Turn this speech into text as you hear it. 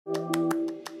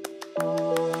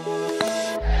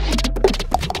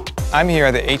I'm here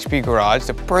at the HP Garage,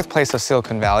 the birthplace of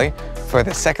Silicon Valley, for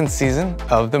the second season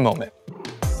of The Moment.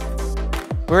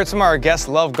 We heard some of our guests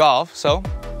love golf, so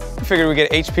we figured we'd get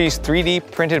HP's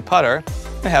 3D printed putter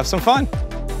and have some fun.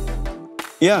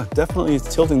 Yeah, definitely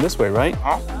it's tilting this way, right?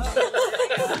 Huh?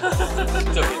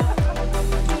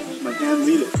 My hands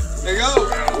eat it. There you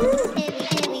go.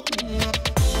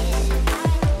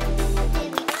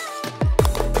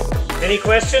 Any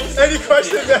questions? Any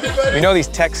questions, anybody? We know these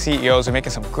tech CEOs are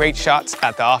making some great shots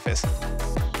at the office.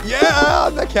 Yeah,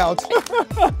 that counts.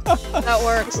 That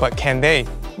works. But can they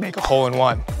make a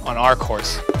hole-in-one on our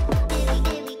course?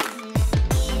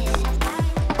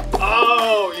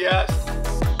 Oh, yes.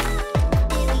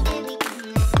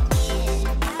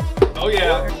 Oh,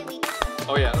 yeah.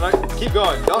 Oh, yeah. Keep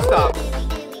going. Don't stop.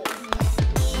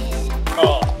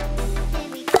 Oh.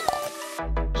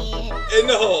 In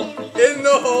the hole. In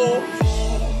the hole.